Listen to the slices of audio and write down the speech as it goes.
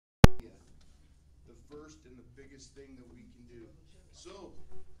first and the biggest thing that we can do. So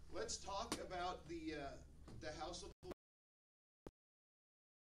let's talk about the house of the Lord.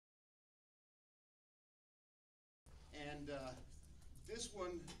 And this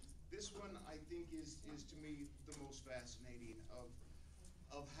one I think is to me the most fascinating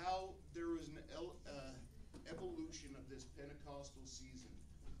of how there was an evolution of this Pentecostal season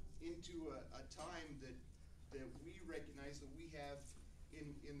into a time that we recognize that we have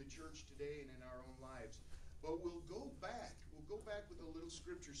in the church today and in our own lives. But we'll go back with a little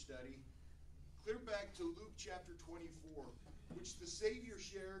scripture study, clear back to Luke chapter 24, which the Savior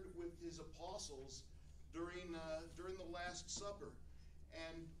shared with his apostles during the Last Supper.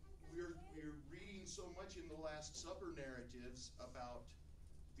 And we're reading so much in the Last Supper narratives about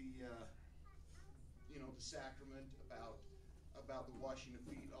the sacrament, about the washing of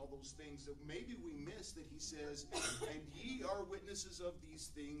feet, all those things that maybe we miss, that he says, and ye are witnesses of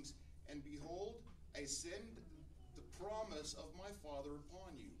these things, and behold, I send the promise of my Father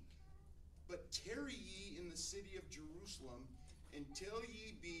upon you. But tarry ye in the city of Jerusalem until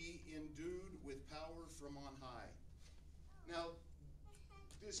ye be endued with power from on high. Now,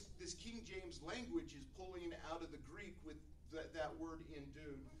 this King James language is pulling out of the Greek with that word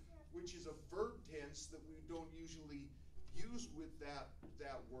endued, which is a verb tense that we don't usually use with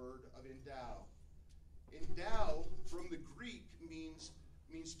that word of endow. Endow from the Greek means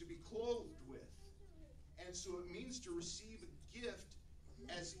to be clothed with. And so it means to receive a gift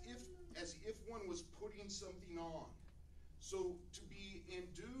as if one was putting something on. So to be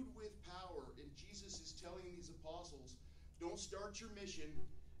endued with power, and Jesus is telling these apostles, don't start your mission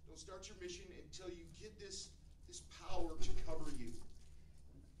until you get this power to cover you.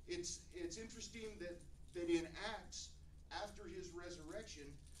 It's interesting that in Acts, after his resurrection,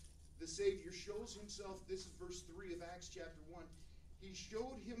 the Savior shows himself, this is verse 3 of Acts chapter 1, he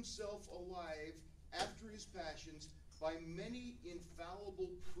showed himself alive after his passions by many infallible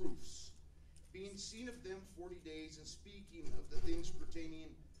proofs, being seen of them 40 days, and speaking of the things pertaining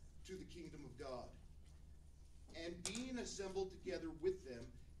to the kingdom of God. And being assembled together with them,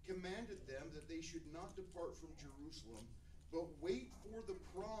 commanded them that they should not depart from Jerusalem, but wait for the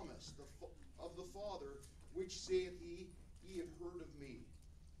promise of the Father, which saith he, ye have heard of me.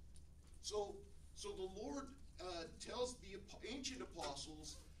 So the Lord tells the ancient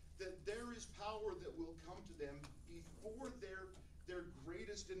apostles that there is power that will come to them before their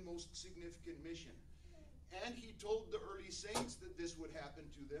greatest and most significant mission. And he told the early saints that this would happen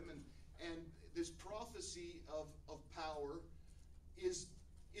to them, and this prophecy of power is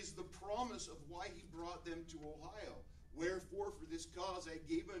the promise of why he brought them to Ohio. Wherefore, for this cause I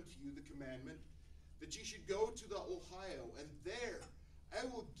gave unto you the commandment that ye should go to the Ohio, and there I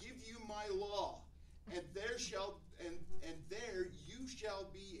will give you my law, and there you shall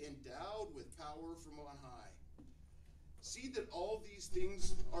be endowed with power from on high. See that all these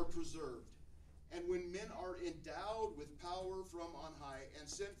things are preserved, and when men are endowed with power from on high and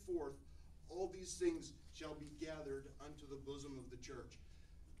sent forth, all these things shall be gathered unto the bosom of the church.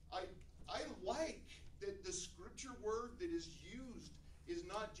 I like that the scripture word that is used is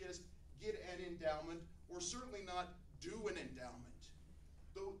not just get an endowment, or certainly not do an endowment.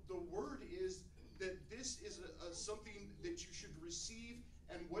 The word is that this is something that you should receive,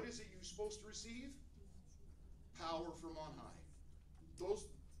 and what is it you're supposed to receive? Power from on high.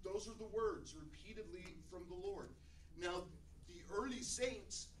 Those are the words repeatedly from the Lord. Now, the early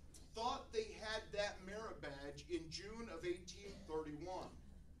saints thought they had that merit badge in June of 1831.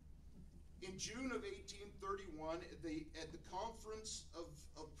 In June of 1831, at the conference of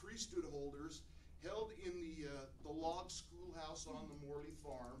priesthood holders held in the log schoolhouse on the Morley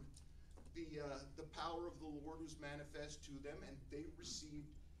farm, the power of the Lord was manifest to them, and they received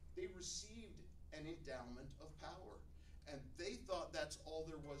an endowment of power. And they thought that's all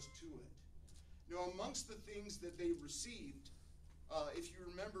there was to it. Now, amongst the things that they received, if you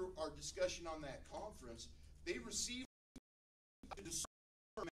remember our discussion on that conference, they received to discern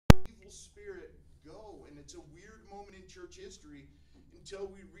evil spirit go. And it's a weird moment in church history until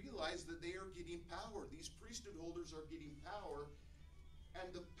we realize that they are getting power. These priesthood holders are getting power,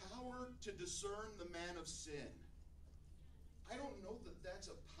 and the power to discern the man of sin. I don't know that that's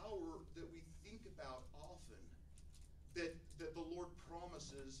a power that we think about often, that the Lord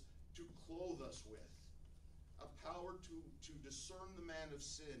promises to clothe us with. A power to discern the man of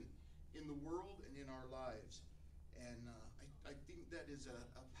sin in the world and in our lives. And I think that is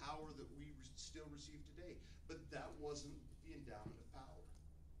a power that we still receive today. But that wasn't the endowment of power.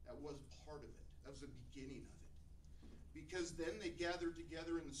 That was part of it. That was the beginning of it. Because then they gathered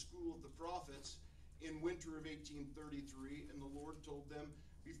together in the school of the prophets in winter of 1833, and the Lord told them,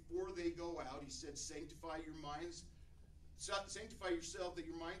 before they go out, he said, sanctify yourself that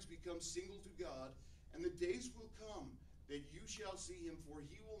your minds become single to God, and the days will come that you shall see him, for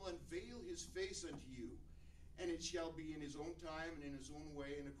he will unveil his face unto you, and it shall be in his own time and in his own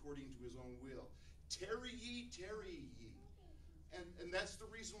way and according to his own will. Tarry ye, tarry ye. And that's the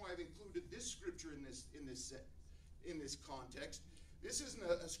reason why I've included this scripture in this context. This isn't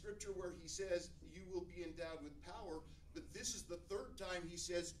a scripture where he says you will be endowed with power, but this is the third time he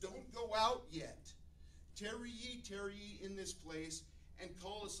says, don't go out yet. Tarry ye in this place, and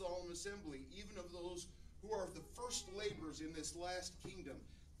call a solemn assembly, even of those who are the first laborers in this last kingdom.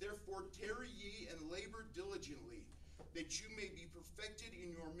 Therefore tarry ye and labor diligently, that you may be perfected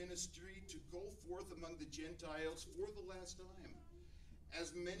in your ministry to go forth among the Gentiles for the last time.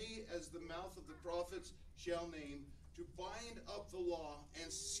 As many as the mouth of the prophets shall name, to bind up the law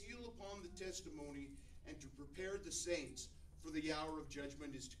and seal upon the testimony, and to prepare the saints, for the hour of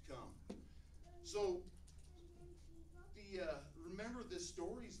judgment is to come. So, remember the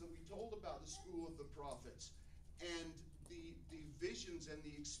stories that we told about the school of the prophets, and the visions and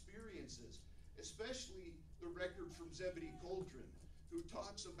the experiences, especially the record from Zebedee Kirtland, who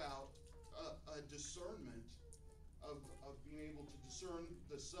talks about a discernment of being able to discern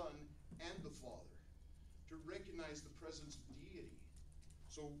the Son and the Father, to recognize the presence of deity.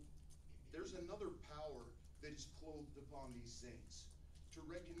 So there's another power that is clothed upon these saints, to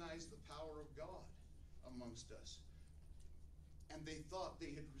recognize the power of God amongst us. And they thought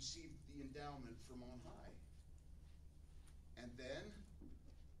they had received the endowment from on high. And then,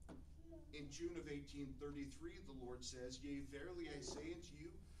 in June of 1833, the Lord says, Yea, verily I say unto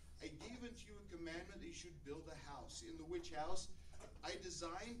you, I gave unto you a commandment that you should build a house, in the which house I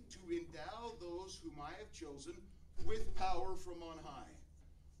designed to endow those whom I have chosen with power from on high.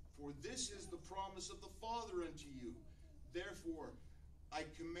 For this is the promise of the Father unto you. Therefore, I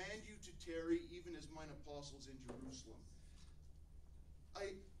command you to tarry, even as mine apostles in Jerusalem.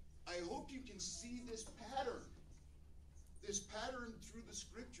 I hope you can see this pattern through the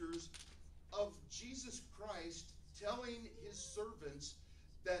scriptures of Jesus Christ telling his servants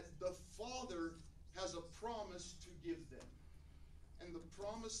that the Father has a promise to give them. And the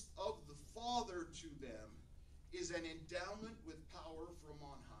promise of the Father to them is an endowment with power from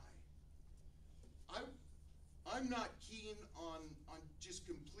on high. I'm not keen on just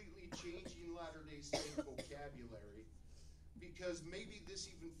completely changing Latter-day Saint vocabulary, because maybe this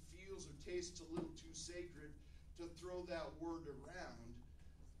even feels or tastes a little too sacred to throw that word around.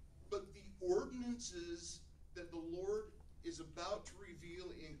 But the ordinances that the Lord is about to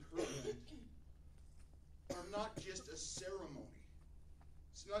reveal in Kirtland are not just a ceremony.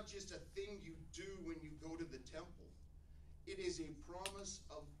 It's not just a thing you do when you go to the temple. It is a promise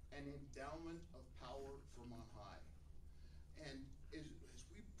of an endowment of power from on high. And as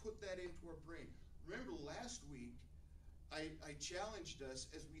we put that into our brain, remember last week I challenged us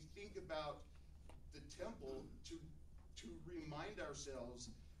as we think about the temple to remind ourselves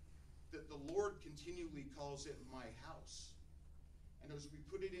that the Lord continually calls it my house. And as we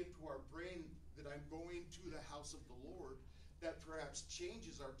put it into our brain that I'm going to the house of the Lord, that perhaps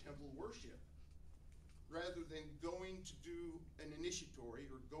changes our temple worship. Rather than going to do an initiatory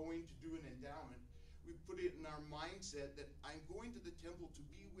or going to do an endowment, we put it in our mindset that I'm going to the temple to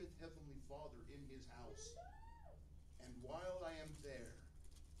be with Heavenly Father in his house. And while I am there,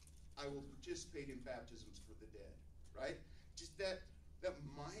 I will participate in baptisms for the dead, right? Just that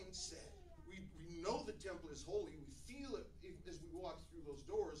mindset. We know the temple is holy. We feel it as we walk through those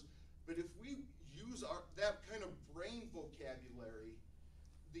doors. But if we use that kind of brain vocabulary,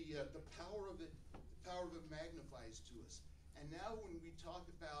 the power of it magnifies to us. And now when we talk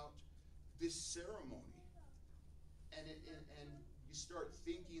about this ceremony, and you start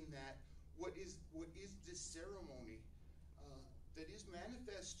thinking that what is this ceremony that is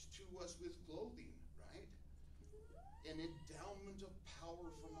manifest to us with clothing, right? An endowment of power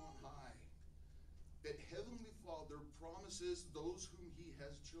from on high, that Heavenly Father promises those whom he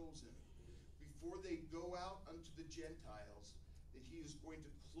has chosen before they go out unto the Gentiles, that he is going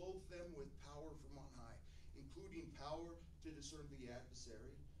to clothe them with power from on high, including power to discern the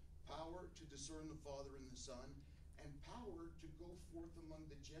adversary, power to discern the Father and the Son, and power to go forth among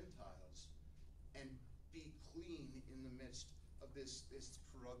the Gentiles and be clean in the midst of this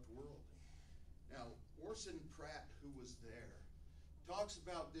corrupt world. Now, Orson Pratt, who was there, talks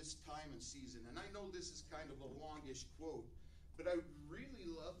about this time and season, and I know this is kind of a longish quote, but I would really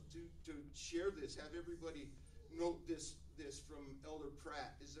love to share this, have everybody note this from Elder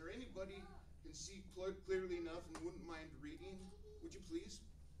Pratt. Is there anybody who can see clearly enough and wouldn't mind reading? Would you please?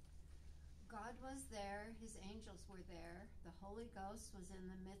 God was there, his angels were there, the Holy Ghost was in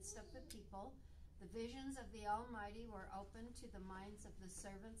the midst of the people. The visions of the Almighty were opened to the minds of the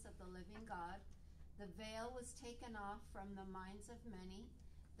servants of the living God. The veil was taken off from the minds of many.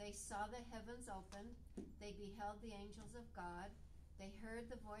 They saw the heavens opened. They beheld the angels of God. They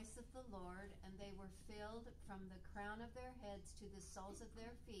heard the voice of the Lord, and they were filled from the crown of their heads to the soles of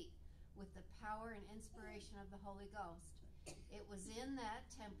their feet with the power and inspiration of the Holy Ghost. It was in that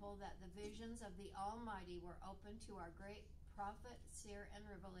temple that the visions of the Almighty were opened to our great prophet, seer, and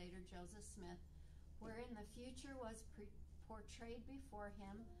revelator Joseph Smith, wherein the future was portrayed before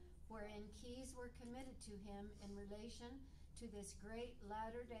him, wherein keys were committed to him in relation to this great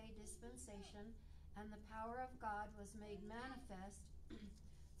latter-day dispensation, and the power of God was made manifest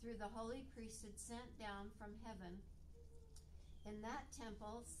through the holy priesthood sent down from heaven. In that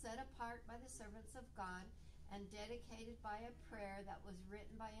temple, set apart by the servants of God and dedicated by a prayer that was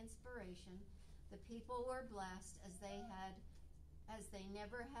written by inspiration, the people were blessed as they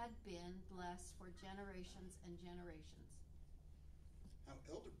never had been blessed for generations and generations. Now,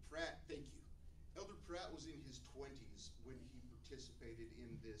 Elder Pratt, thank you. Elder Pratt was in his 20s when he participated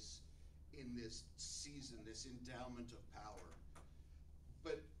in this season, this endowment of power.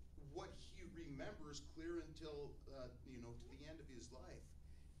 But what he remembers clear until to the end of his life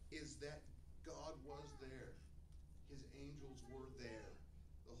is that God was there. His angels were there.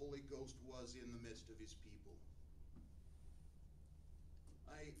 The Holy Ghost was in the midst of his people.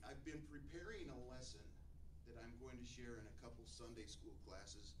 I've been preparing a lesson that I'm going to share in a couple Sunday school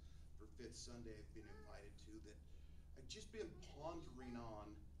classes for Fifth Sunday I've been invited to, that I've just been pondering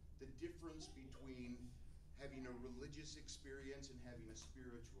on the difference between having a religious experience and having a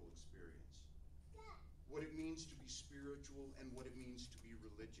spiritual experience. What it means to be spiritual and what it means to be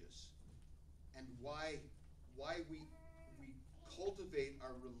religious. And why we cultivate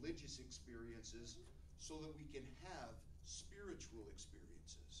our religious experiences so that we can have spiritual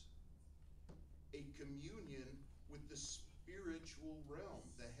experiences. A communion with the spiritual realm,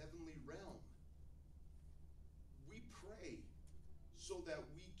 the heavenly realm. We pray so that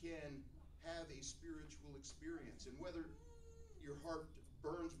we can have a spiritual experience. And whether your heart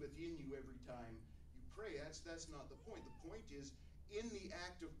burns within you every time you pray, that's not the point. The point is, in the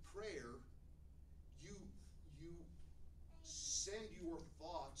act of prayer, you send your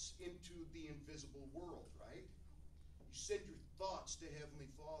thoughts into the invisible world, right? You send your thoughts to Heavenly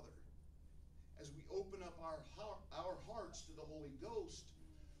Father. As we open up our hearts to the Holy Ghost,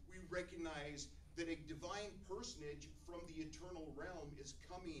 we recognize that a divine personage from the eternal realm is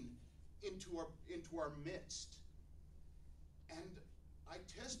coming into our midst. And I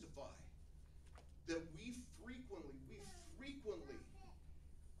testify that we frequently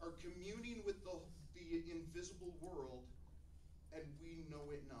are communing with the invisible world, and we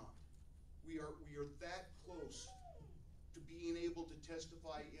know it not. We are that close to being able to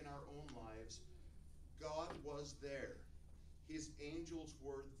testify in our own lives. God was there. His angels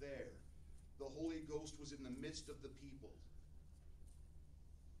were there. The Holy Ghost was in the midst of the people.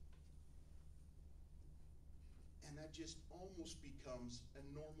 And that just almost becomes a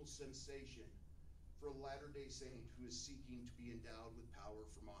normal sensation for a Latter-day Saint who is seeking to be endowed with power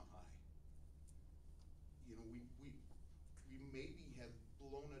from on high. We maybe have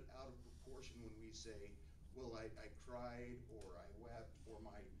blown it out of proportion when we say, well, I cried, or I wept, or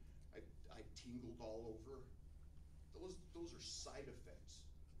I tingled all over. Those are side effects.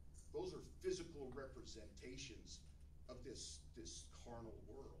 Those are physical representations of this carnal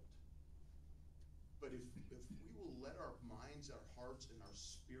world. But if we will let our minds, our hearts, and our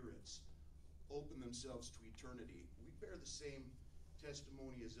spirits open themselves to eternity, we bear the same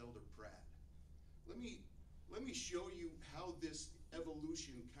testimony as Elder Pratt. Let me show you how this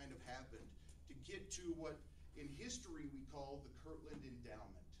evolution kind of happened to get to what in history we call the Kirtland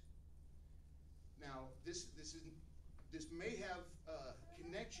endowment. Now, this may have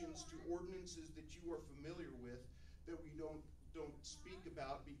connections to ordinances that you are familiar with that we don't speak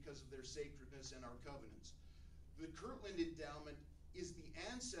about because of their sacredness and our covenants. The Kirtland endowment is the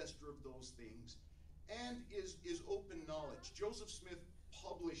ancestor of those things and is open knowledge. Joseph Smith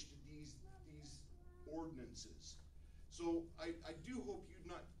published these ordinances. So I do hope you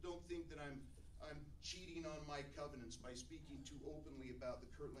don't think that I'm cheating on my covenants by speaking too openly about the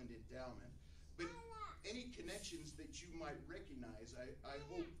Kirtland endowment. But any connections that you might recognize, I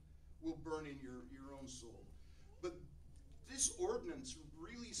hope will burn in your own soul. But this ordinance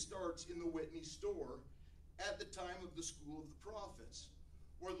really starts in the Whitney store at the time of the School of the Prophets,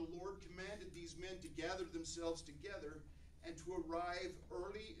 where the Lord commanded these men to gather themselves together and to arrive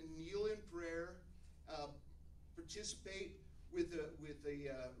early and kneel in prayer, participate with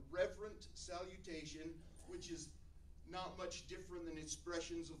a reverent salutation, which is not much different than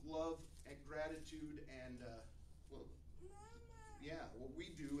expressions of love and gratitude and, what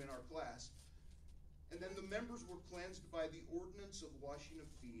we do in our class. And then the members were cleansed by the ordinance of washing of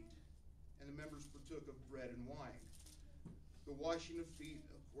feet, and the members partook of bread and wine. The washing of feet,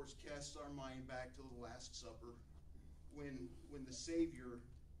 of course, casts our mind back to the Last Supper, when the Savior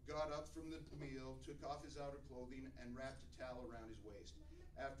got up from the meal, took off his outer clothing, and wrapped a towel around his waist.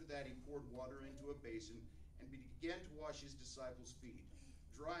 After that, he poured water into a basin and began to wash his disciples' feet,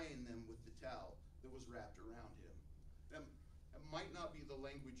 drying them with the towel that was wrapped around him. That might not be the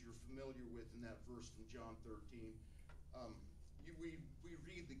language you're familiar with in that verse from John 13. We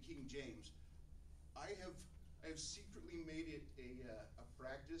read the King James. I have secretly made it a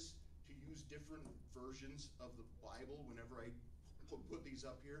practice to use different versions of the Bible whenever I put these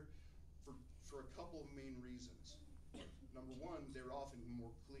up here for a couple of main reasons. Number one, they're often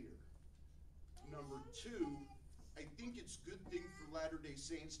more clear. Number two, I think it's a good thing for Latter-day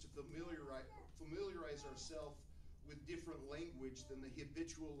Saints to familiarize ourselves with different language than the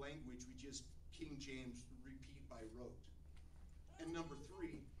habitual language we just King James repeat by rote. And number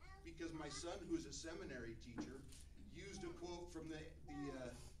three, because my son, who is a seminary teacher, used a quote from the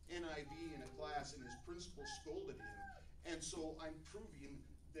NIV in a class, and his principal scolded him. And so I'm proving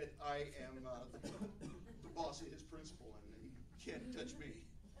that I am the boss of his principal, and he can't touch me.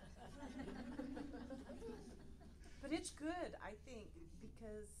 But it's good, I think,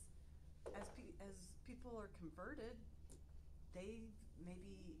 because as people are converted,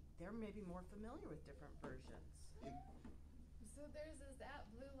 they're maybe more familiar with different versions. So there's this app,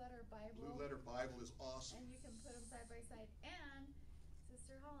 Blue Letter Bible. Blue Letter Bible is awesome. And you can put them side by side. And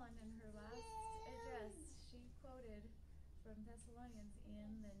Sister Holland, in her last address, she quoted from Thessalonians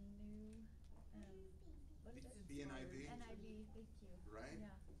in the new, what is it? The NIV? NIV, thank you. Right?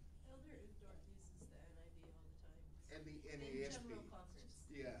 Yeah. Elder Uthorpe uses the NIV all the time. And the In NASB. general conference.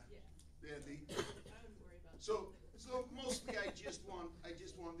 Yeah. Yeah. Yeah. I wouldn't worry about So mostly I just want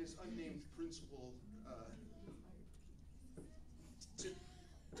this unnamed principal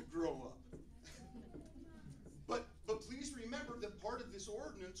to grow up. But please remember that part of this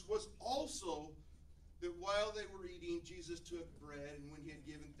ordinance was also that while they were eating, Jesus took bread, and when he had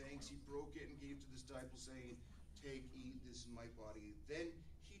given thanks, he broke it and gave to the disciples, saying, "Take, eat, this is my body." Then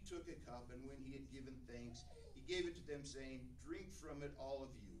he took a cup, and when he had given thanks, he gave it to them, saying, "Drink from it, all of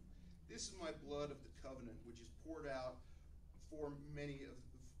you. This is my blood of the covenant, which is poured out for many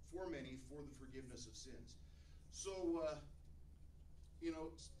for the forgiveness of sins." So,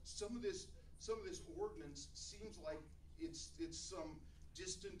 some of this ordinance seems like it's some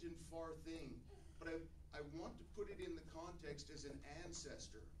distant and far thing, but I want to put it in the context as an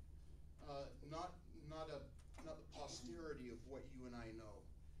ancestor, not the posterity of what you and I know.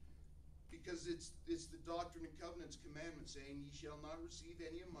 Because it's the Doctrine and Covenants commandment saying, "Ye shall not receive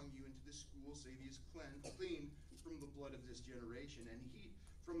any among you into this school, save he is clean from the blood of this generation." And he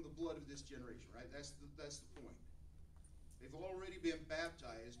from the blood of this generation, right? That's the point. They've already been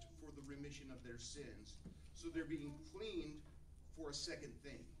baptized for the remission of their sins, so they're being cleaned for a second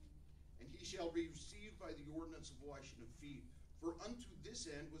thing. "And he shall be received by the ordinance of washing of feet. For unto this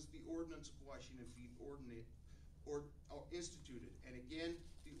end was the ordinance of washing of feet instituted. And again,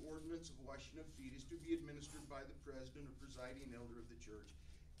 the ordinance of washing of feet is to be administered by the president or presiding elder of the church.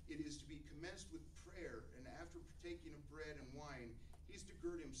 It is to be commenced with prayer, and after partaking of bread and wine, he's to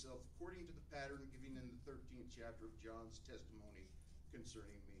gird himself according to the pattern given in the 13th chapter of John's testimony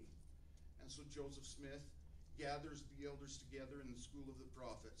concerning me." And so Joseph Smith gathers the elders together in the school of the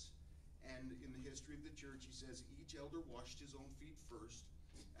prophets. And in the history of the church, he says, "Each elder washed his own feet first,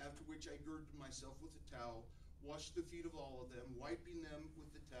 after which I girded myself with a towel, washed the feet of all of them, wiping them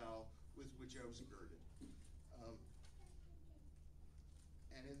with the towel with which I was girded."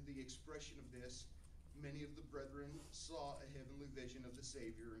 And in the expression of this, many of the brethren saw a heavenly vision of the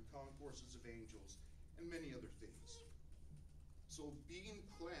Savior and concourses of angels and many other things. So being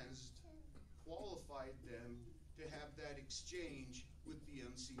cleansed qualified them to have that exchange with the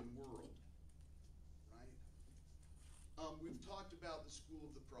unseen world, right? We've talked about the school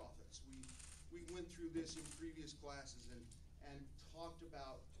of the prophets. We went through this in previous classes and talked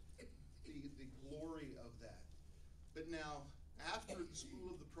about the glory of that. But now, after the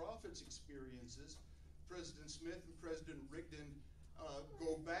school of the prophets experiences, President Smith and President Rigdon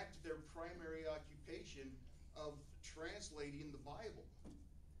go back to their primary occupation of translating the Bible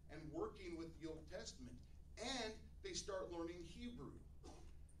and working with the Old Testament. And they start learning Hebrew.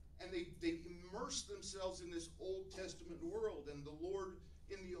 And they immerse themselves in this Old Testament world. And the Lord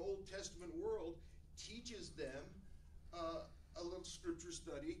in the Old Testament world teaches them a little scripture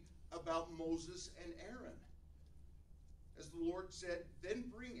study about Moses and Aaron. As the Lord said,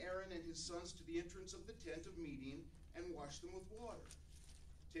 then bring Aaron and his sons to the entrance of the tent of meeting and wash them with water.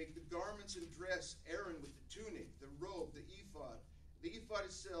 Take the garments and dress Aaron with the tunic, the robe, the ephod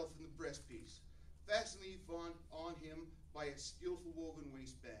itself, and the breastpiece. Fasten the ephod on him by a skillful woven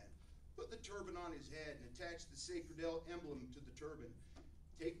waistband. Put the turban on his head and attach the sacred emblem to the turban.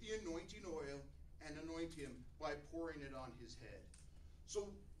 Take the anointing oil and anoint him by pouring it on his head. So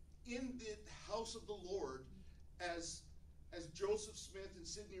in the house of the Lord, as Joseph Smith and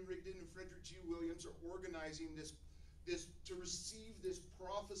Sidney Rigdon and Frederick G. Williams are organizing this to receive this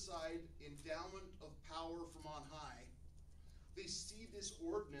prophesied endowment of power from on high, they see this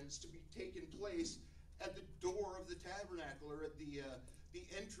ordinance to be taking place at the door of the tabernacle, or at the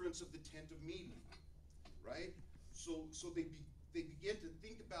entrance of the tent of meeting, right? So they begin to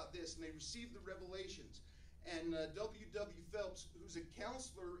think about this, and they receive the revelations. And W.W. Phelps, who's a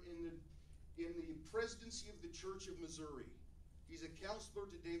counselor in the presidency of the Church of Missouri, he's a counselor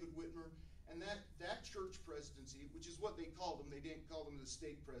to David Whitmer, and that church presidency, which is what they called him, they didn't call him the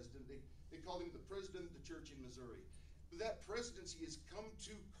stake president, they called him the president of the church in Missouri. But that presidency has come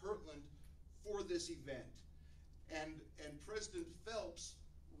to Kirtland for this event. And President Phelps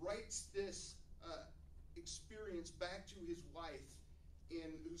writes this experience back to his wife,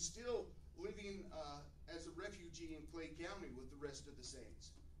 who's still living as a refugee in Clay County with the rest of the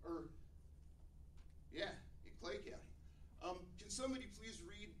saints. In Clay County. Can somebody please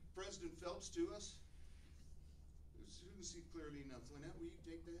read President Phelps to us? Who can see clearly enough? Lynette, will you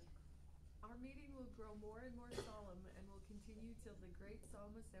take that? Our meeting will grow more and more solemn and will continue till the great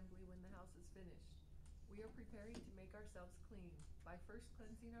solemn assembly when the house is finished. We are preparing to make ourselves clean by first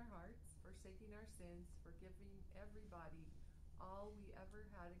cleansing our hearts, forsaking our sins, forgiving everybody all we ever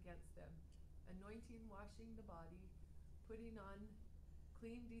had against them, anointing, washing the body, putting on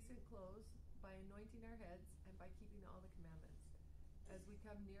clean, decent clothes, by anointing our heads, and by keeping all the commandments. As we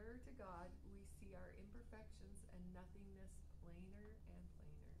come nearer to God, we see our imperfections and nothingness plainer and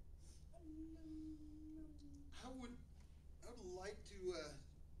plainer. I would like to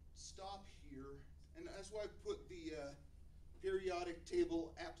stop here, and that's why I put the periodic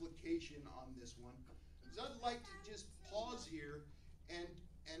table application on this one. Because I'd like to just pause here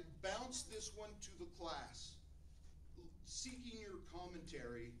and bounce this one to the class, seeking your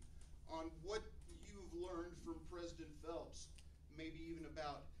commentary on what you've learned from President Phelps, maybe even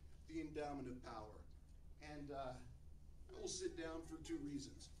about the endowment of power. And I will sit down for two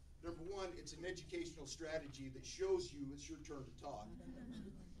reasons. Number one, it's an educational strategy that shows you it's your turn to talk.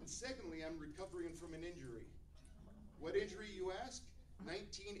 And secondly, I'm recovering from an injury. What injury, you ask?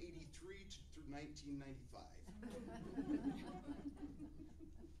 1983 through 1995.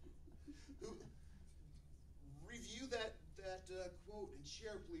 Review that quote and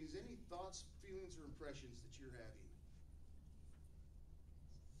share, please, any thoughts, feelings, or impressions that you're having.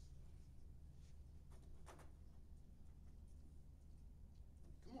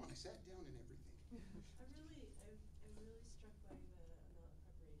 Come on, I sat down and everything. I'm really struck by the amount of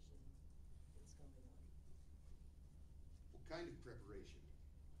preparation that's going on. What kind of preparation?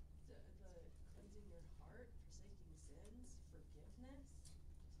 The cleansing your heart, forsaking sins, forgiveness,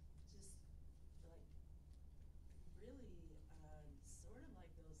 just like really sort of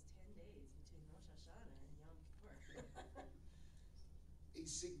like those 10 days between Rosh Hashanah and Yom Kippur. A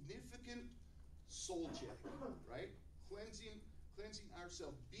significant soul check, right? Cleansing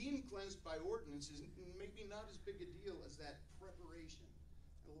ourselves. Being cleansed by ordinance is maybe not as big a deal as that preparation.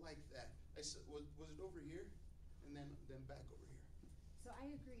 I like that. Was it over here? And then back over here. So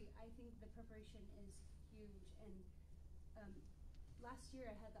I agree. I think the preparation is huge. And last year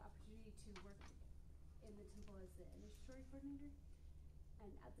I had the opportunity to work in the temple as the initiatory coordinator.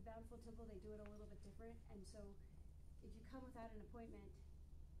 And at the Bountiful Temple, they do it a little bit different. And so if you come without an appointment,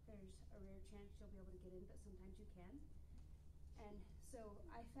 there's a rare chance you'll be able to get in, but sometimes you can. And so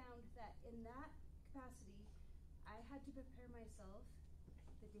I found that in that capacity, I had to prepare myself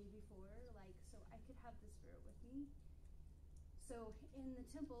the day before, so I could have the Spirit with me. So in the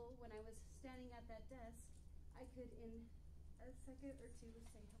temple, when I was standing at that desk, I could, in a second or two,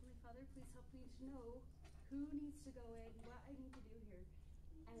 say, Heavenly Father, please help me to know who needs to go in, what I need to do here.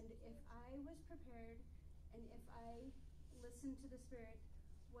 And if I was prepared, and if I listened to the Spirit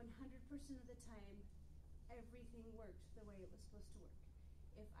 100% of the time, everything worked the way it was supposed to work.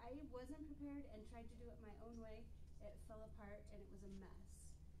 If I wasn't prepared and tried to do it my own way, it fell apart and it was a mess.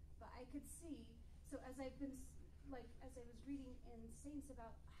 But I could see, so as I was reading in Saints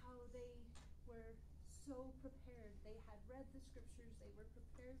about how they were so prepared, they had read the scriptures, they were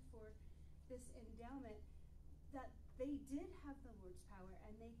prepared for this endowment, that they did have the Lord's power,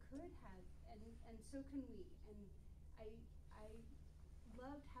 and they could have, and so can we. And I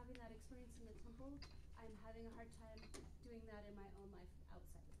loved having that experience in the temple. I'm having a hard time doing that in my own life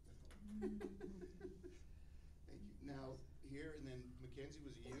outside of the temple. Thank you. Now, here, and then Mackenzie,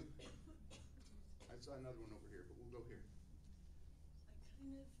 was it you? I saw another one over here, but we'll go here. I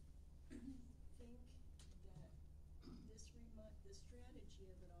kind of think that the strategy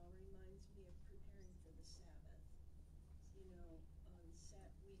of it all reminds me of preparing for the Sabbath. You know, on we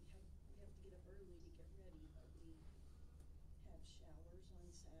have to get up early to get ready, but we have showers on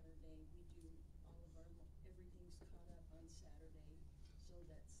Saturday. We do all of everything's caught up on Saturday, so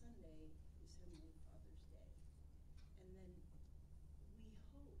that Sunday is Heavenly Father's Day. And then we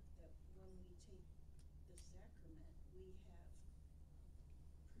hope that when we take the sacrament, we have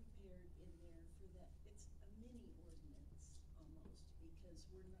prepared in there for that. It's a mini ordinance almost, because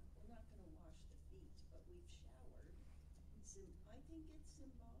we're not going to wash the feet, but we've showered. I think it's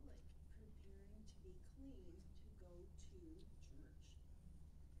symbolic, preparing to be clean to go to church,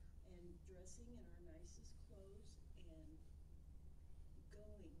 and dressing in our nicest clothes and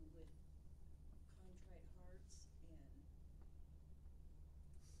going with contrite hearts. And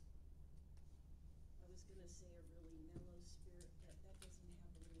I was going to say a really mellow spirit, but that doesn't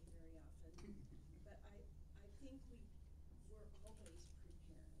happen to me very often. But I think we're always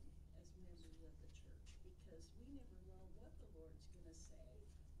preparing as members of the church, because we never know what the Lord's going to say.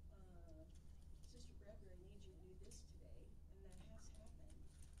 Sister Bradbury, I need you to do this today, and that has happened.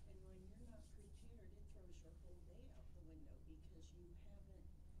 And when you're not prepared, it throws your whole day out the window, because you haven't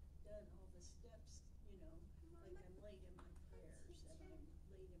done all the steps. You know, like I'm late in my prayers, and I'm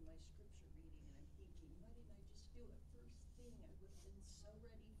late in my scripture reading, and I'm thinking, why didn't I just do it first thing? I would have been so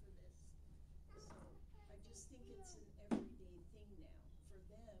ready for this. So I just think it's an everyday thing now. For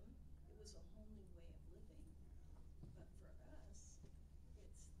them, it was a whole new way of living. But for us,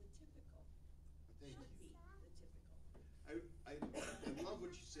 it's the typical. Thank Should you. be the typical. I love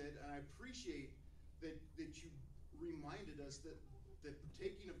what you said, and I appreciate that you reminded us that the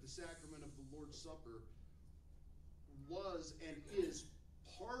taking of the sacrament of the Lord's Supper was and is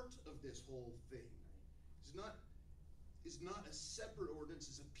part of this whole thing. It's not a separate ordinance,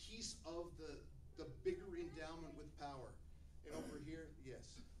 it's a piece of the bigger endowment with power. And over here,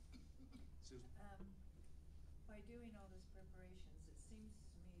 yes. Susan. By doing all these preparations, it seems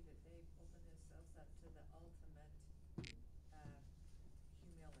to me that they've opened themselves up to the ultimate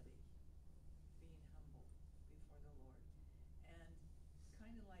humility, being humble before the Lord, and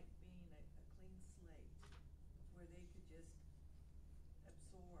kind of like being a clean slate, where they could just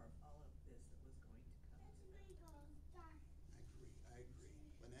absorb all of this that was going to come to them. I agree.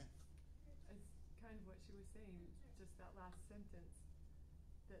 Lynette? It's kind of what she was saying, just that last sentence,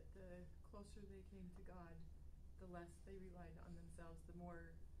 that the closer they came to God, the less they relied on themselves, the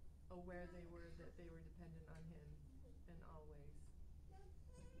more aware they were that they were dependent on Him in all ways.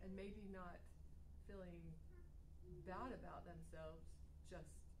 And maybe not feeling bad about themselves,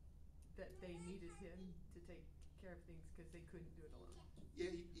 just that they needed Him to take care of things because they couldn't do it alone.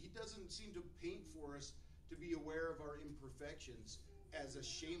 Yeah, he doesn't seem to paint for us to be aware of our imperfections as a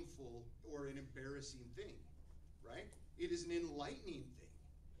shameful or an embarrassing thing, right? It is an enlightening thing.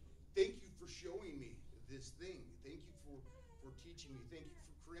 Thank you for showing me this thing. Thank you for teaching me. Thank you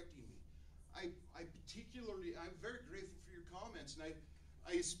for correcting me. I'm very grateful for your comments, and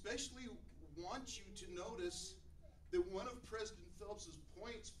I especially want you to notice that one of President Phelps's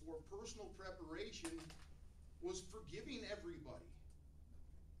points for personal preparation was forgiving everybody.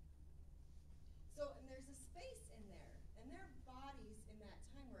 So, and there's a space in there, and their bodies in that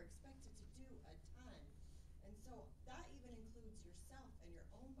time were expected to do a ton. And so that even includes yourself and your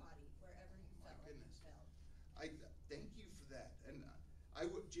own body, wherever you My felt like you goodness. felt. I thank you for that. And I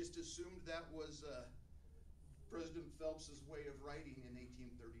would just assumed that was President Phelps's way of writing in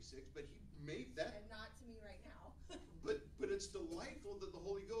 1836, but he made that. And not to me right now. But it's delightful that the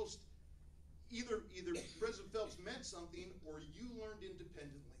Holy Ghost, either President Phelps meant something or you learned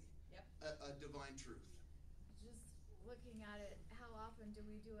independently. Yep. A divine truth. Just looking at it, how often do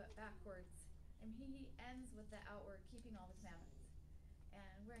we do it backwards? And he ends with the outward, keeping all the commandments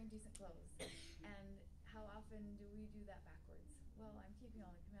and wearing decent clothes. And how often do we do that backwards? Well, I'm keeping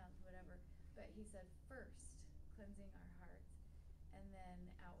all the commandments, whatever. But he said first, cleansing our hearts, and then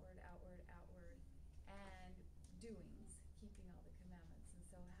outward, and doings, keeping all the commandments. And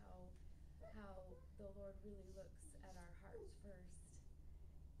so how the Lord really looks at our hearts first.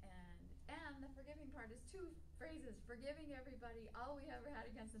 And the forgiving part is two phrases: forgiving everybody, all we ever had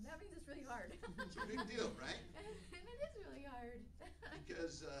against them. That means it's really hard. It's a big deal, right? And it is really hard.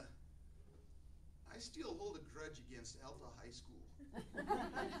 Because I still hold a grudge against Alta High School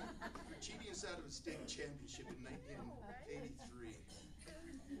for cheating us out of a state championship in 1983.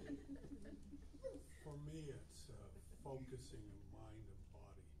 For me, it's focusing on mind and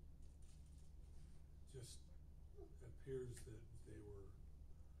body. Just appears that they were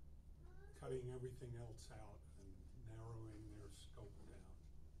cutting everything else out and narrowing their scope down.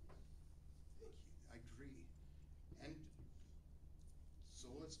 Thank you. I agree. And so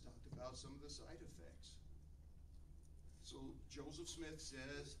let's talk about some of the side effects. So Joseph Smith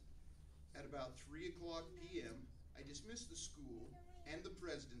says, at about 3 o'clock p.m., I dismissed the school and the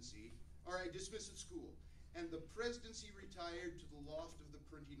presidency, or I dismissed the school, and the presidency retired to the loft of the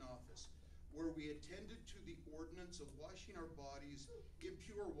printing office, where we attended to the ordinance of washing our bodies in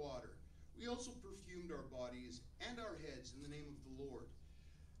pure water. We also perfumed our bodies and our heads in the name of the Lord.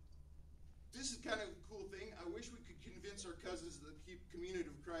 This is kind of a cool thing. I wish we could convince our cousins of the Community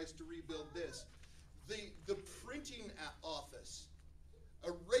of Christ to rebuild this. The printing office,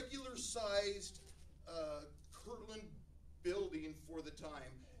 a regular-sized Kirtland building for the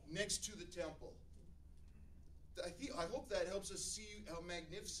time, next to the temple. I hope that helps us see how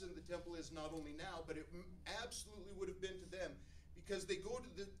magnificent the temple is not only now, but it absolutely would have been to them, because they go to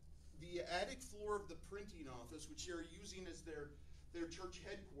the attic floor of the printing office, which they're using as their church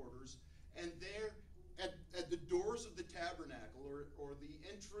headquarters, and there at the doors of the tabernacle or the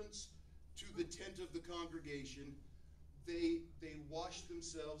entrance to the tent of the congregation, they washed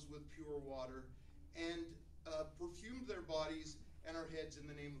themselves with pure water and perfumed their bodies and our heads in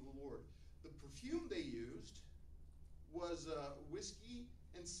the name of the Lord. The perfume they used was whiskey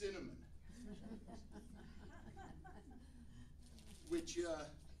and cinnamon, which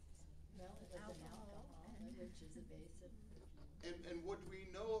which is a basic. and what do we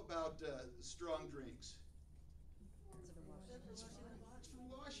know about strong drinks? It's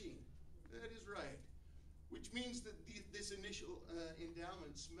for washing. That is right. Which means that this initial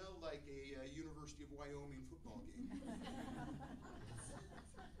endowment smelled like a University of Wyoming football game.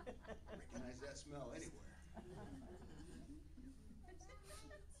 Recognize that smell anywhere.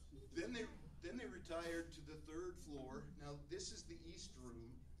 Then they retired to the third floor. Now this is the east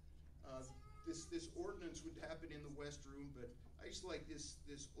room. This ordinance would happen in the west room, but I just like this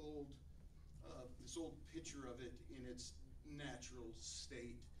old picture of it in its natural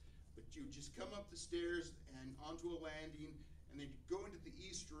state. But you just come up the stairs and onto a landing, and then you go into the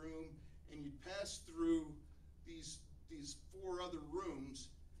east room, and you pass through these 4 other rooms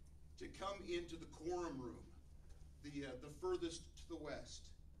to come into the quorum room, the furthest to the west.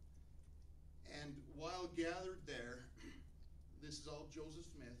 And while gathered there, this is all Joseph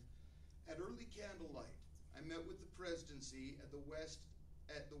Smith, at early candlelight, I met with the presidency at the west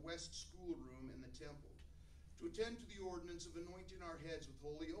schoolroom in the temple to attend to the ordinance of anointing our heads with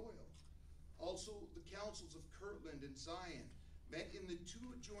holy oil. Also, the councils of Kirtland and Zion met in the 2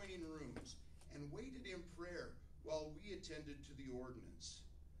 adjoining rooms and waited in prayer while we attended to the ordinance.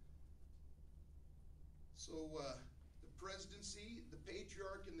 So the presidency, the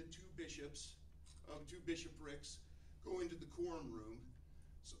patriarch, and the 2 bishops of 2 bishoprics go into the quorum room.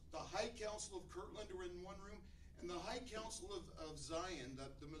 So the High Council of Kirtland are in one room, and the High Council of Zion,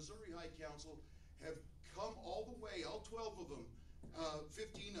 the Missouri High Council, have come all the way, all 12 of them,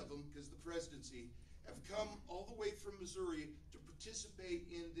 15 of them, because the presidency, have come all the way from Missouri to participate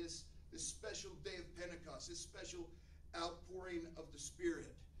in this special day of Pentecost, this special outpouring of the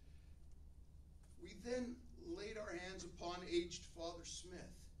Spirit. We then laid our hands upon aged Father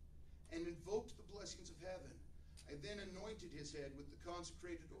Smith and invoked the blessings of heaven. I then anointed his head with the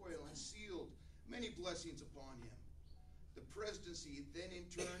consecrated oil and sealed many blessings upon him. The presidency then in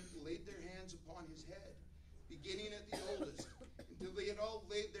turn laid their hands upon his head, beginning at the oldest, until they had all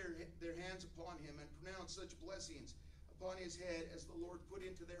laid their hands upon him and pronounced such blessings upon his head as the Lord put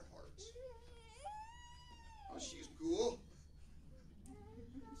into their hearts. Oh, she's cool. She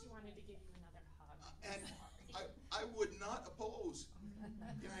wanted to give you another hug. And I would not oppose.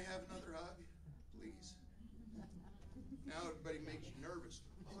 Can I have another hug, please? Now everybody makes you nervous.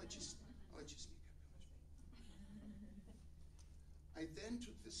 I'll let you sneak up. I then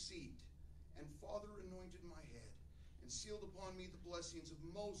took the seat, and Father anointed my head, and sealed upon me the blessings of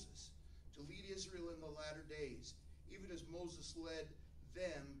Moses to lead Israel in the latter days, even as Moses led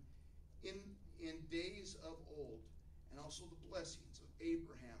them in days of old, and also the blessings of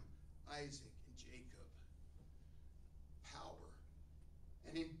Abraham, Isaac, and Jacob. Power,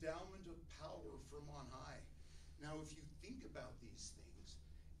 an endowment of power from on high. Now, if you think about these things,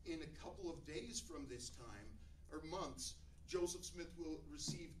 in a couple of days from this time, or months, Joseph Smith will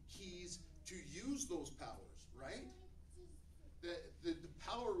receive keys to use those powers, right? The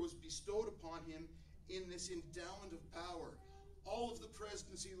power was bestowed upon him in this endowment of power. All of the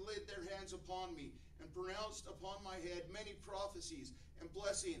presidency laid their hands upon me and pronounced upon my head many prophecies and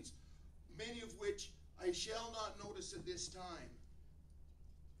blessings, many of which I shall not notice at this time.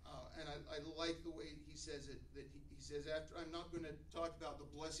 And I like the way he says it, that he says, after, I'm not going to talk about the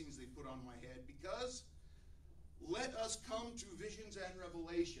blessings they put on my head, because let us come to visions and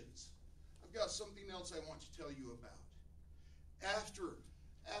revelations. I've got something else I want to tell you about.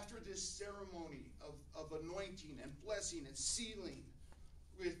 After this ceremony of anointing and blessing and sealing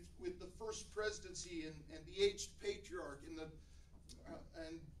with the first presidency and the aged patriarch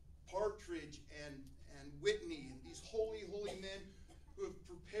and Partridge and Whitney and these holy men who have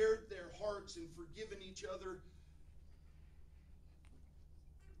prepared their hearts and forgiven each other,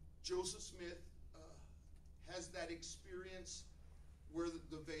 Joseph Smith has that experience where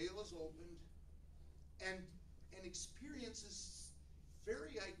the veil is opened, and experiences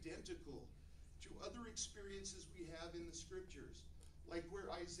very identical to other experiences we have in the scriptures, like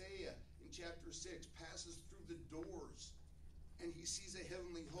where Isaiah in chapter 6 passes through the doors and he sees a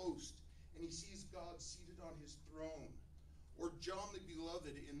heavenly host and he sees God seated on his throne. Or John the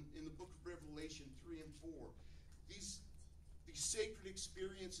Beloved in the book of Revelation 3 and 4. These sacred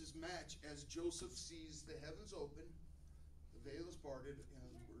experiences match as Joseph sees the heavens open, the veil is parted, in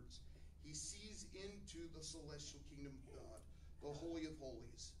other words. He sees into the celestial kingdom of God, the Holy of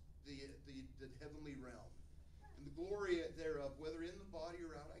Holies, the heavenly realm. And the glory thereof, whether in the body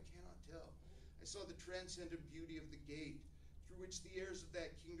or out, I cannot tell. I saw the transcendent beauty of the gate, through which the heirs of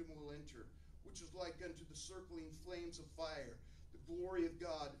that kingdom will enter, which was like unto the circling flames of fire. The glory of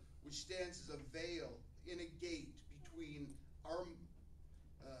God, which stands as a veil in a gate between our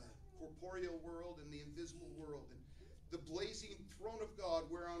corporeal world and the invisible world. And the blazing throne of God,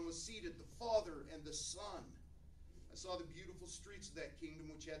 whereon was seated the Father and the Son. I saw the beautiful streets of that kingdom,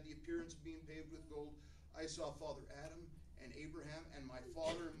 which had the appearance of being paved with gold. I saw Father Adam and Abraham and my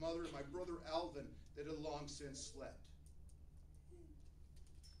father and mother and my brother Alvin that had long since slept.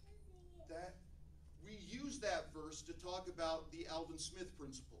 That we use that verse to talk about the Alvin Smith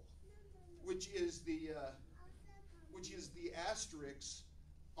principle, which is the asterisk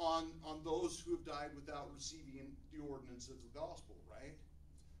on those who have died without receiving the ordinance of the gospel, right?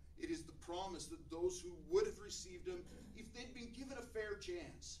 It is the promise that those who would have received them, if they'd been given a fair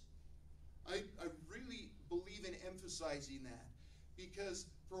chance. I really believe in emphasizing that, because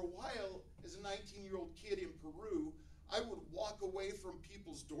for a while, as a 19-year-old kid in Peru, I would walk away from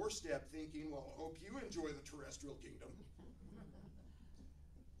people's doorstep thinking, well, I hope you enjoy the terrestrial kingdom.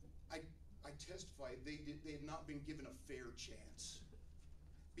 I testify they had not been given a fair chance,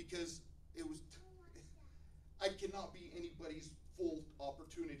 because I cannot be anybody's full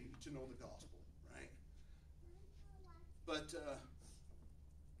opportunity to know the gospel, right? But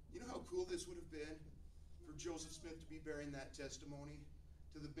you know how cool this would have been for Joseph Smith to be bearing that testimony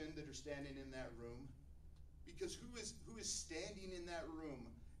to the men that are standing in that room? Because who is standing in that room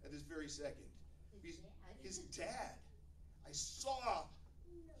at this very second? His dad. I saw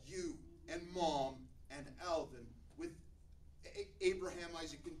you and Mom and Alvin with Abraham,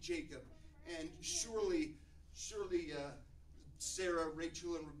 Isaac, and Jacob, and surely Sarah,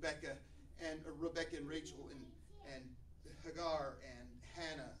 Rachel, and Rebecca and Rachel, and Hagar and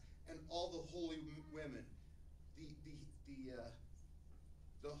Hannah, and all the holy women,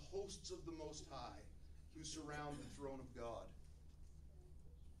 the hosts of the Most High, who surround the throne of God.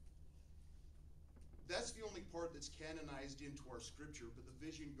 That's the only part that's canonized into our scripture, but the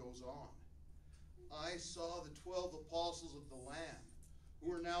vision goes on. I saw the 12 apostles of the Lamb,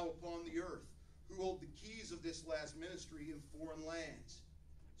 who are now upon the earth, who hold the keys of this last ministry in foreign lands,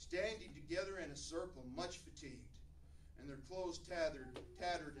 standing together in a circle, much fatigued, and their clothes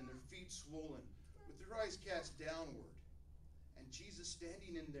tattered and their feet swollen, with their eyes cast downward, and Jesus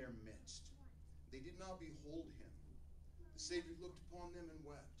standing in their midst. They did not behold him. The Savior looked upon them and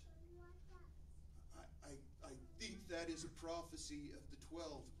wept. I think that is a prophecy of the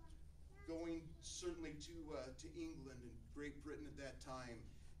 12 going certainly to England and Great Britain at that time.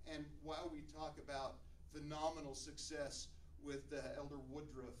 And while we talk about phenomenal success with Elder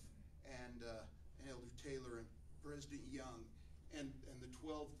Woodruff and Elder Taylor and President Young and the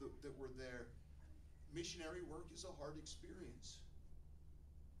 12 that were there, missionary work is a hard experience.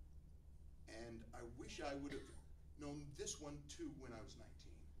 And I wish I would have known this one too when I was 19.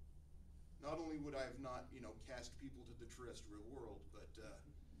 Not only would I have not, cast people to the terrestrial world, but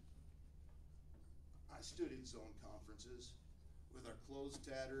I stood in zone conferences with our clothes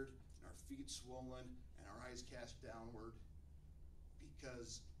tattered and our feet swollen and our eyes cast downward,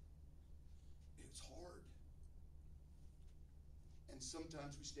 because it's hard. And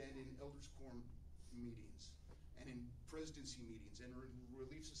sometimes we stand in elders' quorum meetings and in presidency meetings and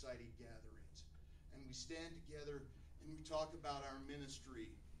Relief Society gatherings. And we stand together and we talk about our ministry,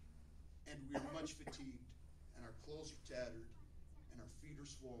 and we are much fatigued, and our clothes are tattered, and our feet are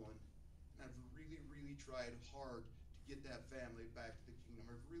swollen. And I've really, really tried hard to get that family back to the kingdom.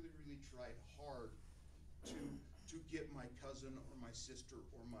 I've really, really tried hard to get my cousin or my sister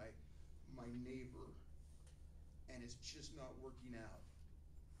or my neighbor, and it's just not working out.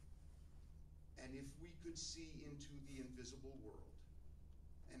 And if we could see into the invisible world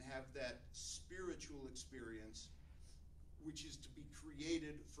and have that spiritual experience, which is to be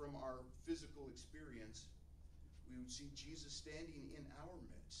created from our physical experience, we would see Jesus standing in our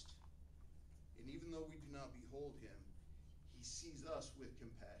midst. And even though we do not behold him, he sees us with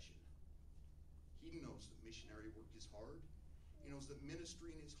compassion. He knows that missionary work is hard. He knows that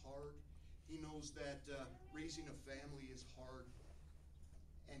ministering is hard. He knows that raising a family is hard.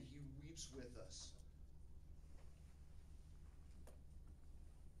 And he weeps with us.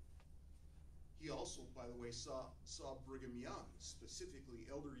 He also, by the way, saw Brigham Young, specifically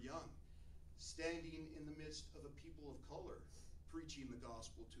Elder Young, standing in the midst of a people of color, preaching the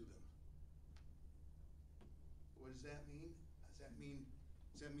gospel to them. What does that mean?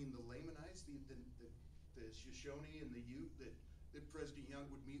 Does that mean the Lamanites, the Shoshone and the Ute that President Young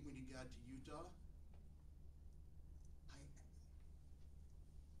would meet when he got to Utah?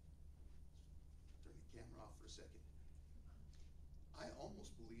 Turn the camera off for a second. I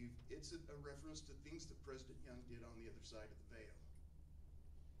almost believe it's a reference to things that President Young did on the other side of the veil.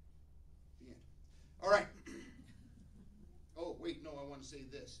 The end. All right. Oh, wait, no, I want to say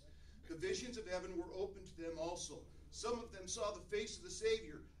this. The visions of heaven were opened to them also. Some of them saw the face of the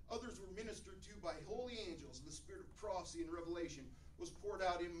Savior. Others were ministered to by holy angels. The spirit of prophecy and revelation was poured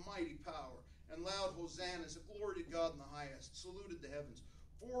out in mighty power. And loud hosannas, glory to God in the highest, saluted the heavens.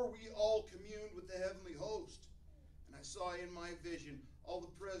 For we all communed with the heavenly host. And I saw in my vision all the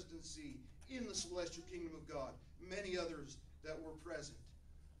presidency in the celestial kingdom of God, many others that were present.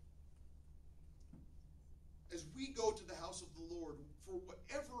 As we go to the house of the Lord, for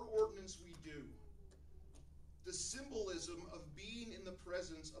whatever ordinance we do, the symbolism of being in the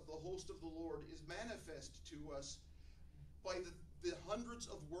presence of the host of the Lord is manifest to us by the hundreds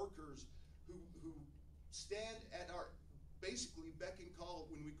of workers who stand at our basically beck and call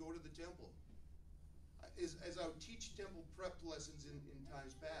when we go to the temple. As I would teach temple prep lessons in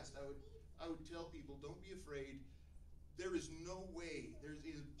times past, I would tell people, don't be afraid. There is no way, it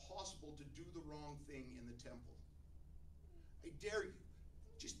is impossible to do the wrong thing in the temple. I dare you,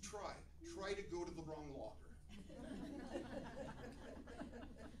 just try. Try to go to the wrong locker.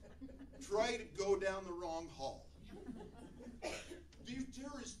 Try to go down the wrong hall.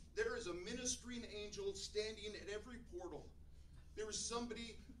 There is a ministering angel standing at every portal. There is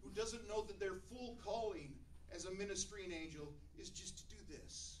somebody who doesn't know that their full calling as a ministering angel is just to do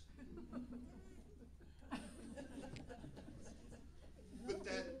this. But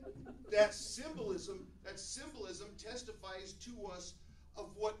that symbolism testifies to us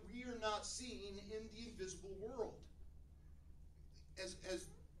of what we are not seeing in the invisible world. As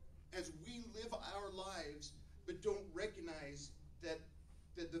we live our lives but don't recognize that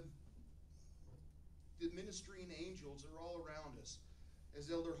the ministering angels are all around us. As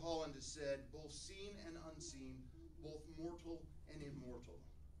Elder Holland has said, both seen and unseen, both mortal and immortal.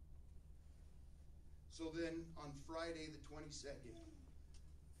 So then, on Friday the 22nd,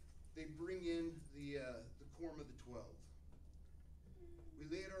 they bring in the Quorum of the 12. We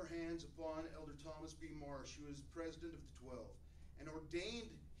laid our hands upon Elder Thomas B. Marsh, who is president of the 12, and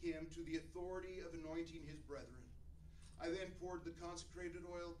ordained him to the authority of anointing his brethren. I then poured the consecrated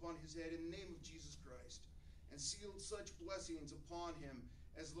oil upon his head in the name of Jesus Christ, and sealed such blessings upon him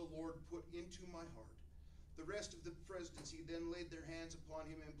as the Lord put into my heart. The rest of the presidency then laid their hands upon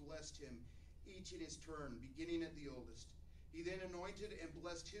him and blessed him, each in his turn, beginning at the oldest. He then anointed and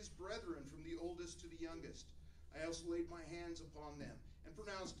blessed his brethren from the oldest to the youngest. I also laid my hands upon them, and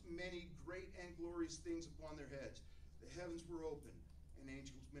pronounced many great and glorious things upon their heads. The heavens were opened, and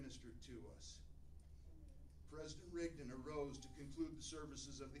angels ministered to us. President Rigdon arose to conclude the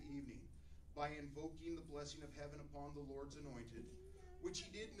services of the evening by invoking the blessing of heaven upon the Lord's anointed, which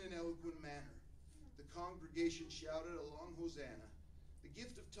he did in an eloquent manner. The congregation shouted a long hosanna. The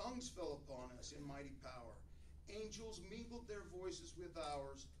gift of tongues fell upon us in mighty power. Angels mingled their voices with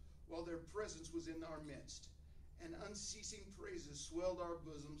ours, while their presence was in our midst. And unceasing praises swelled our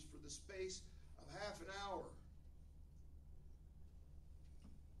bosoms for the space of half an hour.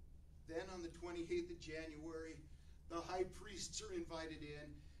 Then on the 28th of January, the high priests are invited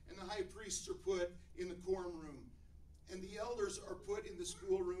in, and the high priests are put in the quorum room. And the elders are put in the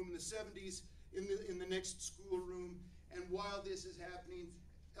schoolroom, and the 70s in the next schoolroom. And while this is happening,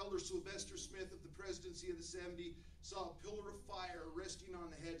 Elder Sylvester Smith of the presidency of the 70 saw a pillar of fire resting on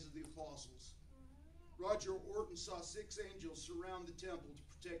the heads of the apostles. Roger Orton saw 6 angels surround the temple to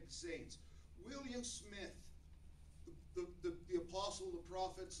protect the saints. William Smith, the apostle, the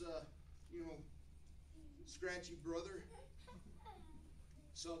prophet's, scratchy brother,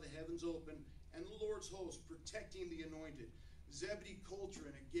 saw the heavens open and the Lord's host protecting the anointed. Zebedee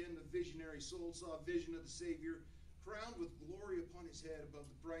Coltrane, again the visionary soul, saw a vision of the Savior crowned with glory upon his head above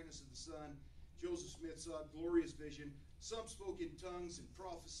the brightness of the sun. Joseph Smith saw a glorious vision. Some spoke in tongues and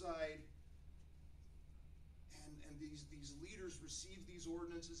prophesied. And these leaders receive these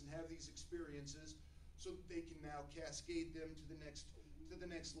ordinances and have these experiences so that they can now cascade them to the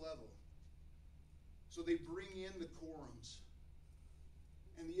next level. So they bring in the quorums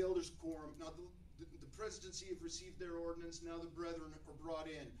and the elders' quorum. Now the presidency have received their ordinance. Now the brethren are brought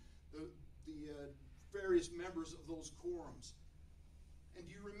in. The various members of those quorums. And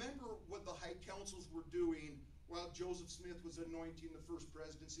do you remember what the high councils were doing while Joseph Smith was anointing the first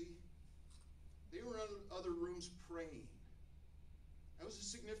presidency? They were in other rooms praying. That was a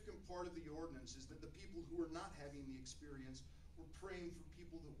significant part of the ordinance, is that the people who were not having the experience were praying for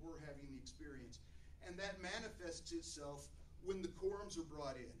people that were having the experience. And that manifests itself when the quorums are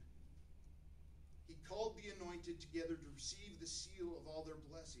brought in. He called the anointed together to receive the seal of all their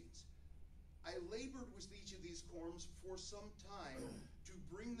blessings. I labored with each of these quorums for some time to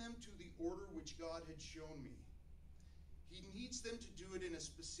bring them to the order which God had shown me. He needs them to do it in a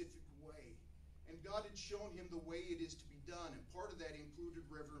specific way. And God had shown him the way it is to be done. And part of that included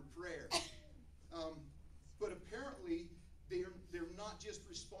reverent prayer. But apparently, they're not just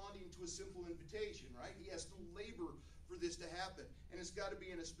responding to a simple invitation, right? He has to labor for this to happen. And it's got to be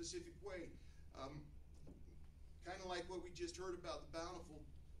in a specific way. Kind of like what we just heard about the bountiful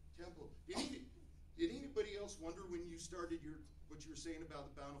temple. Did anybody else wonder when you started what you were saying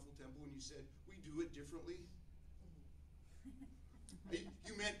about the bountiful temple, when you said, we do it differently?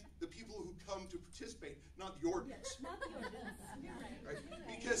 You meant the people who come to participate, not the ordinance. Not the ordinance. You're right. Right?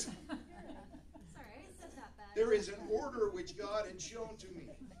 Because Sorry, I said that bad. there is an order which God had shown to me.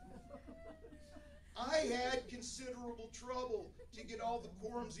 I had considerable trouble to get all the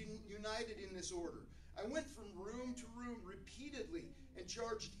quorums united in this order. I went from room to room repeatedly and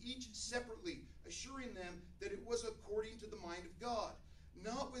charged each separately, assuring them that it was according to the mind of God.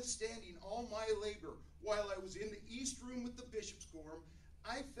 Notwithstanding all my labor, while I was in the east room with the bishop's quorum,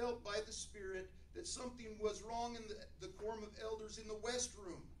 I felt by the Spirit that something was wrong in the quorum of elders in the west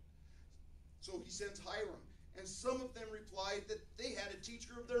room. So he sends Hiram, and some of them replied that they had a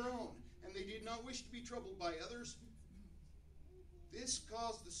teacher of their own, and they did not wish to be troubled by others. This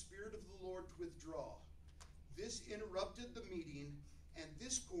caused the Spirit of the Lord to withdraw. This interrupted the meeting, and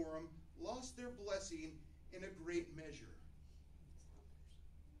this quorum lost their blessing in a great measure.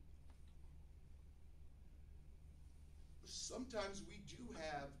 Sometimes we do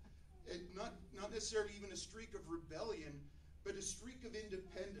have, not necessarily even a streak of rebellion, but a streak of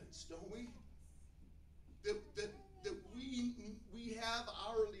independence, don't we? That we have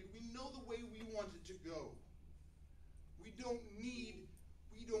our lead. We know the way we want it to go. We don't need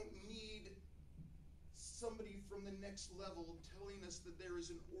somebody from the next level telling us that there is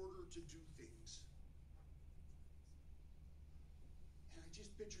an order to do things. And I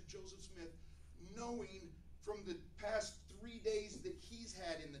just picture Joseph Smith knowing from the past 3 days that he's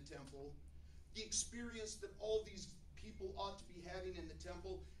had in the temple, the experience that all these people ought to be having in the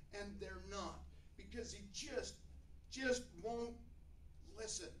temple, and they're not, because he just won't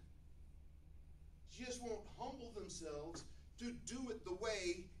listen. Just won't humble themselves to do it the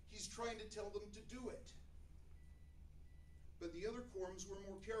way he's trying to tell them to do it. But the other quorums were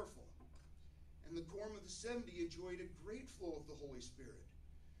more careful, and the quorum of the 70 enjoyed a great flow of the Holy Spirit.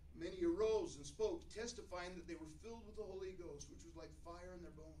 Many arose and spoke, testifying that they were filled with the Holy Ghost, which was like fire in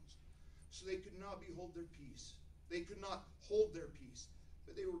their bones. So they could not hold their peace. They could not hold their peace,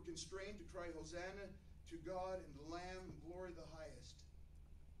 but they were constrained to cry, Hosanna to God and the Lamb, and glory the highest.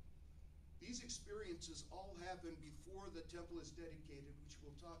 These experiences all happen before the temple is dedicated, which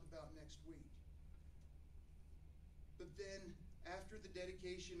we'll talk about next week. But then, after the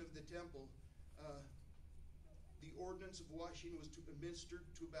dedication of the temple, the ordinance of washing was administered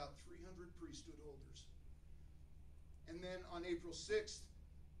to about 300 priesthood holders. And then on April 6th,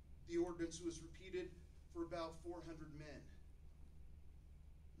 the ordinance was repeated for about 400 men.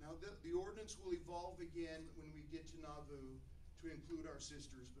 Now, the ordinance will evolve again when we get to Nauvoo to include our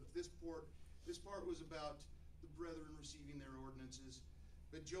sisters. But this part was about the brethren receiving their ordinances.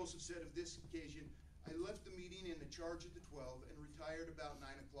 But Joseph said of this occasion, I left the meeting in the charge of the 12 and retired about 9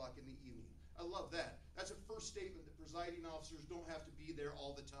 o'clock in the evening. I love that. That's a first statement that presiding officers don't have to be there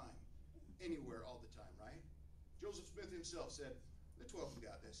all the time. Anywhere all the time, right? Joseph Smith himself said, the 12 have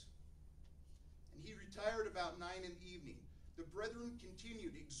got this. And he retired about 9 in the evening. The brethren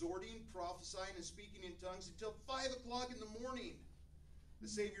continued exhorting, prophesying, and speaking in tongues until 5 o'clock in the morning. The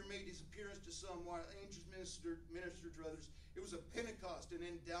Savior made his appearance to some, while angels ministered to others. It was a Pentecost, an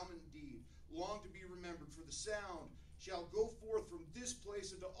endowment deed, long to be remembered. For the sound shall go forth from this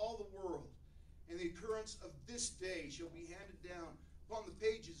place into all the world, and the occurrence of this day shall be handed down upon the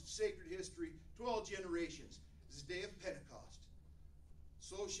pages of sacred history to all generations. This day of Pentecost.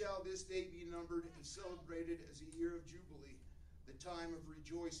 So shall this day be numbered and celebrated as a year of Jubilee, the time of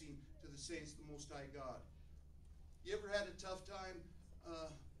rejoicing to the saints of the Most High God. You ever had a tough time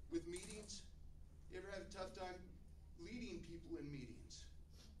with meetings? You ever had a tough time leading people in meetings?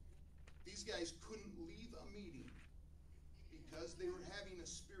 These guys couldn't leave a meeting because they were having a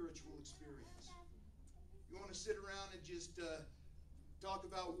spiritual experience. You want to sit around and just talk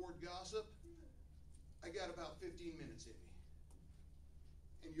about ward gossip? I got about 15 minutes in me.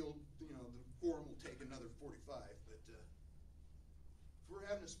 And the quorum will take another 45. But if we're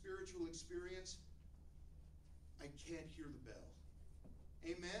having a spiritual experience, I can't hear the bell.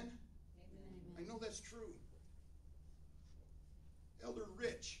 Amen? Amen. I know that's true. Elder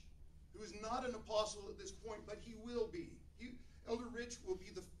Rich, who is not an apostle at this point, but he will be. Elder Rich will be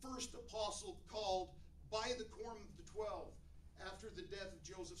the first apostle called by the quorum of the 12 after the death of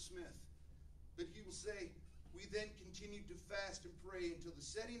Joseph Smith. But he will say, we then continued to fast and pray until the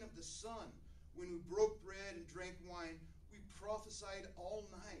setting of the sun. When we broke bread and drank wine, we prophesied all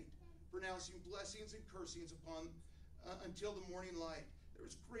night, pronouncing blessings and cursings upon until the morning light. There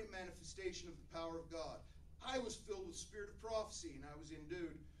was great manifestation of the power of God. I was filled with the spirit of prophecy, and I was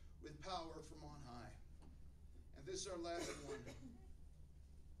endued with power from on high. And this is our last one.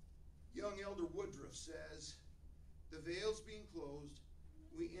 Young Elder Woodruff says, the veils being closed,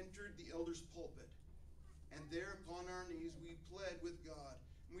 we entered the elder's pulpit, and there upon our knees we pled with God,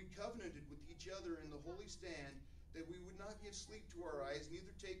 and we covenanted with each other in the holy stand that we would not give sleep to our eyes,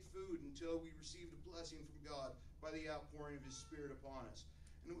 neither take food until we received a blessing from God by the outpouring of his Spirit upon us.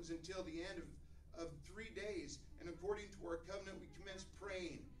 And it was until the end of 3 days, and according to our covenant, we commenced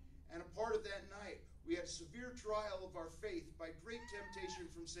praying. And a part of that night, we had a severe trial of our faith by great temptation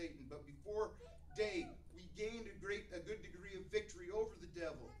from Satan. But before day, we gained a good degree of victory over the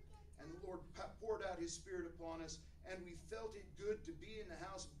devil. And the Lord poured out his Spirit upon us, and we felt it good to be in the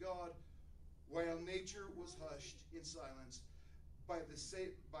house of God while nature was hushed in silence by the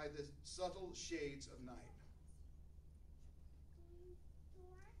subtle shades of night.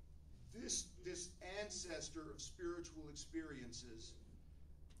 This ancestor of spiritual experiences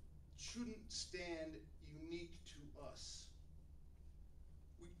shouldn't stand unique to us.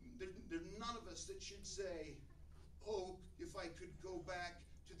 There's none of us that should say, oh, if I could go back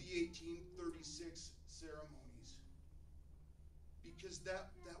to the 1836 ceremonies. Because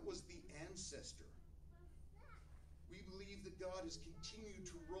that was the ancestor. We believe that God has continued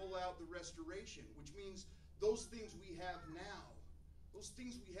to roll out the restoration, which means those things we have now,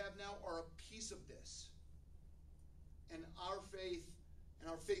 are a piece of this. And our faith and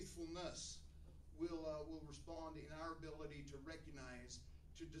our faithfulness will respond in our ability to recognize,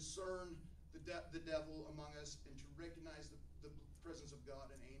 to discern the devil among us, and to recognize the presence of God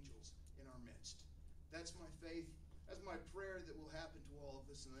and angels in our midst. That's my faith. That's my prayer that will happen to all of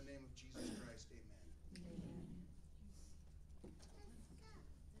us in the name of Jesus Christ. Amen.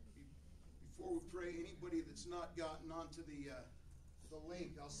 Before we pray, anybody that's not gotten onto the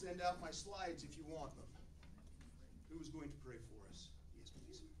link, I'll send out my slides if you want them. Who is going to pray for us? Yes,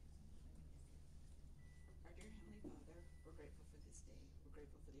 please. Our dear Heavenly Father, we're grateful for this day. We're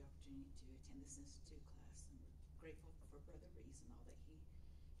grateful for the opportunity to attend this Institute class, and we're grateful for Brother Rees and all that he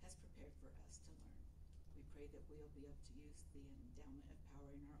has prepared for us to learn. We pray that we'll be able to use the endowment of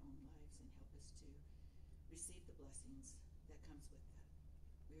power in our own lives and help us to receive the blessings that comes with that.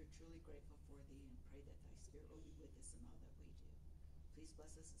 We are truly grateful for thee and pray that thy Spirit will be with us in all that we do. Please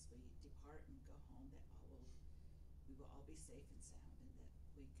bless us as we depart and go home, that we will all be safe and sound, and that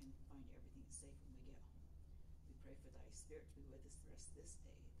we can find everything safe when we get home. We pray for thy Spirit to be with us the rest of this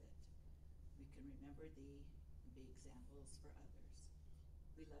day, that we can remember thee and be examples for others.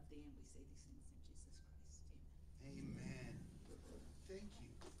 We love thee and we say these things in Jesus Christ. Amen. Amen. Thank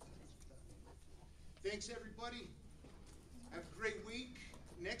you. Thanks, everybody.